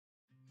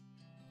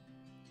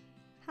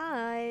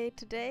Hi!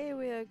 Today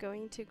we are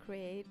going to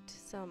create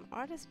some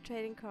artist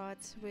trading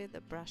cards with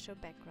a Brusho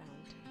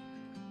background.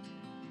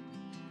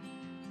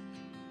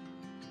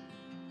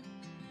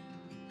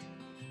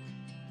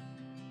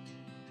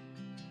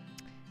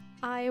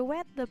 I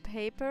wet the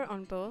paper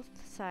on both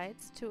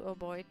sides to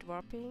avoid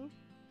warping,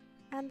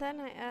 and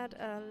then I add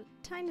a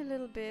tiny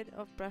little bit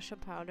of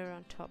Brusho powder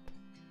on top.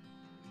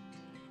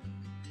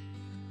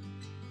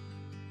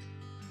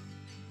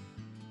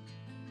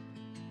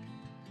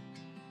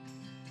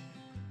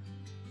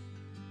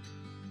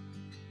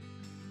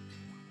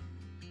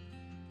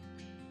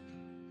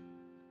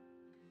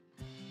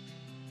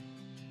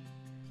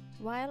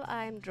 While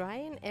I'm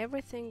drying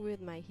everything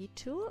with my heat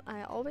tool,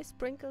 I always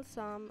sprinkle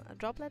some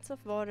droplets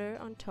of water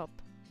on top.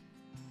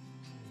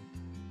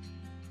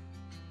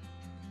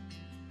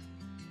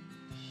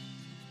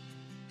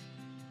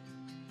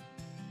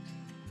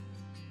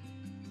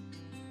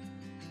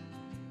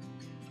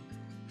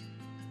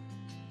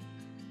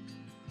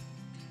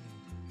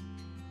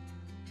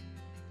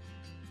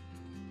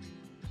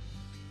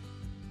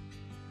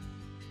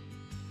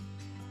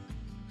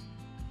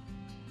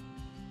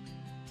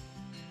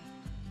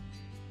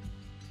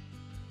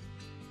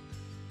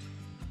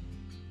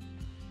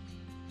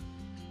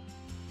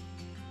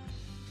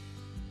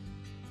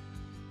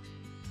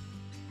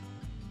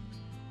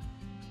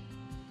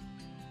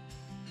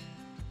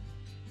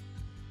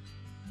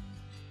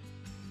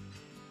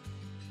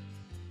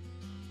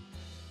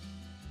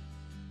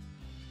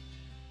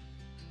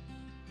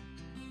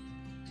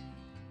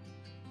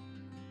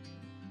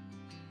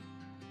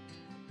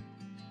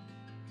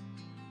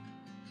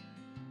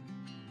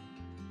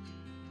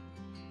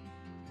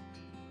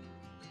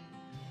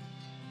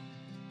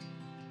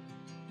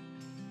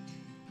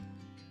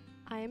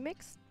 I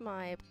mixed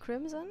my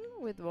Crimzon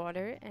with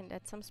water and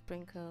add some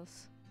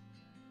sprinkles.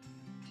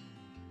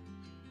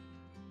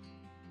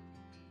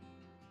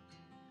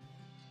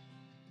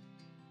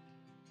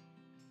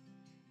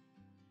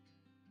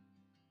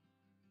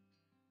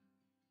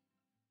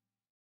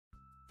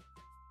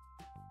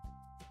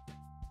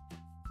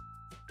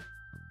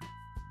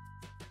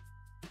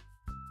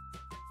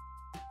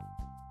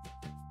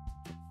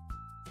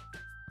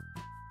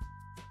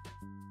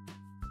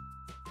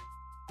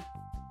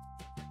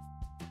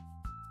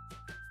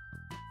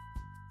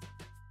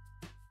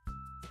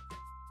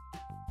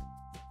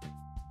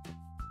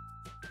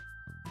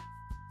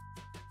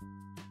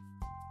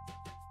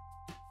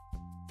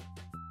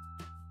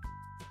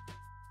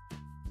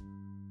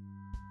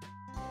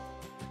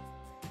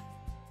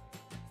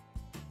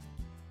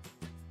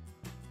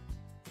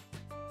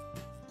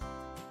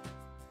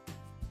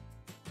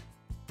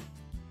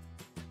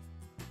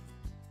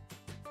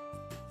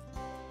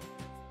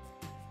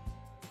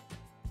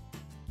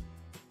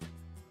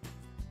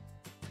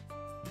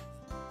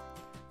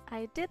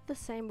 I did the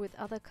same with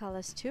other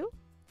colors too,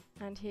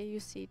 and here you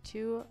see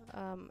two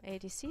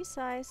ADC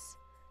size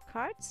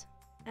cards,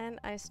 and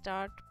I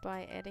start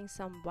by adding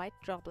some white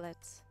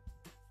droplets.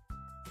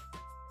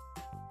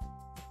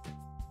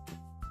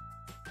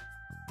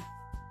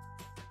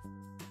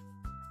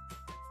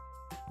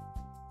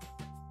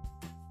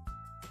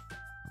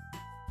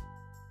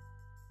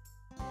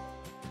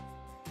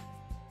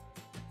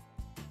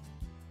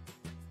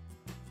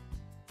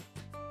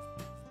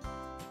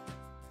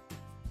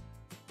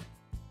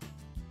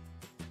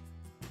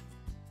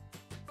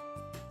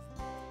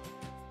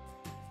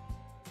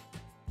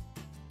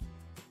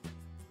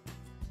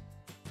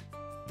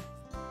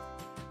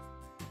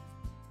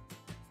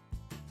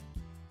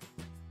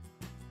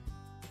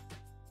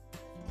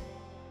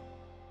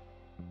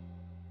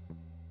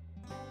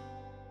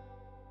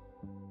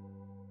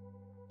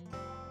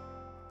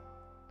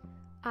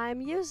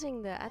 I'm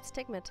using the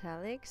Aztec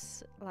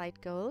metallics, light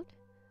gold,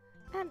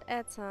 and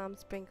add some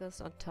sprinkles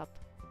on top.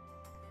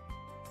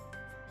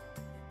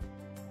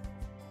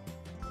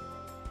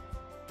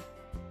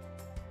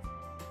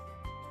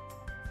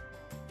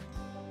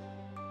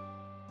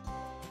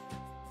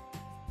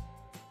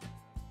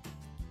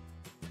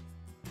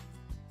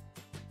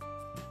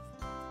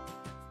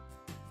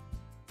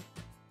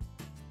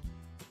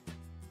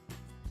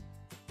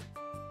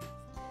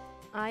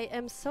 I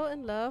am so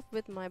in love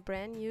with my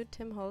brand new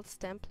Tim Holtz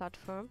stamp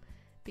platform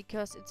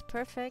because it's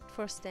perfect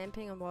for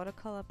stamping on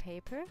watercolor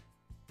paper.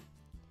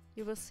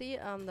 You will see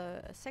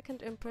the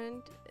second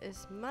imprint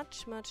is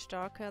much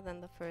darker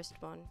than the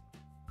first one.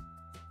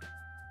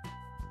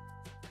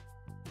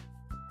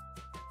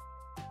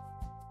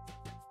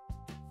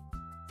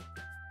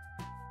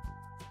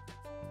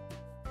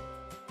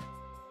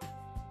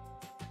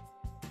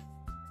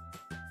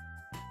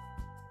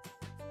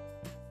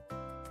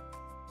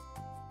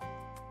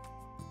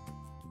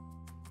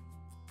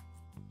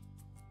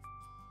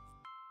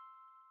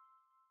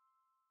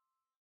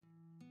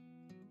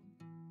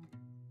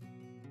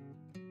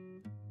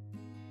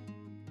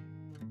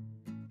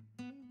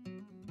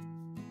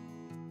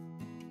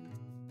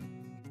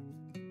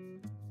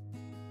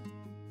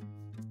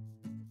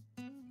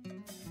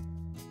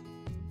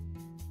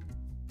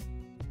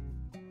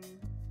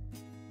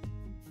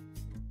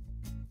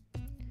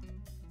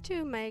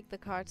 To make the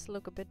cards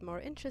look a bit more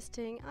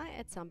interesting, I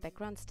add some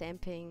background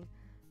stamping.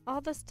 All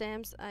the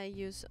stamps I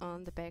use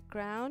on the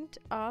background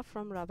are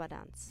from Rubber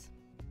Dance.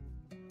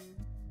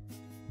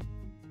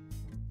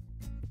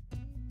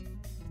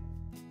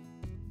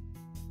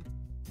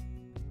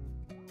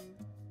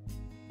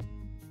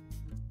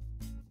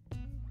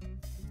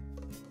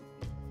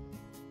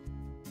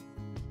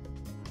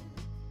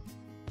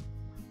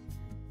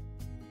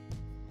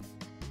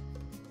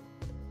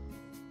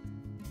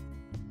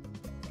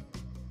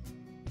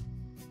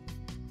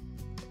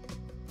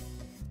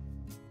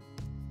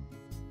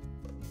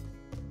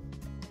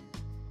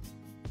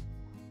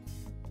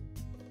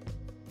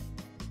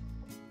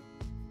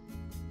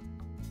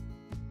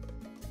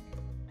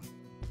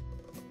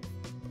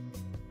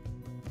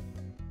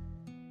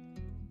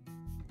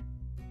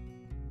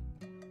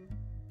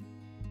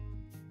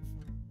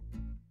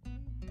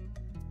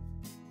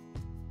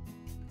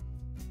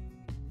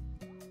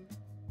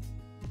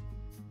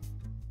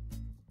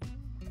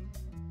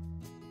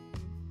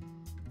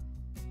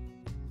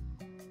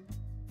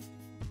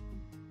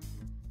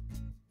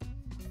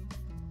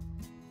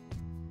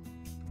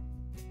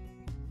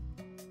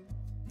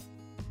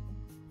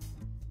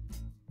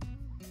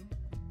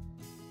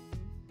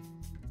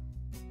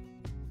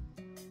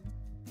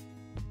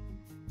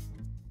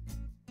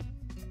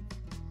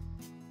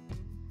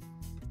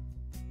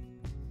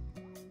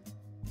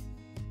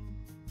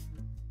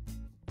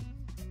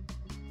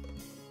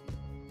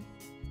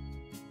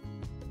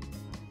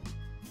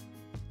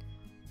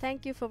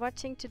 Thank you for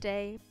watching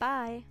today.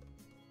 Bye!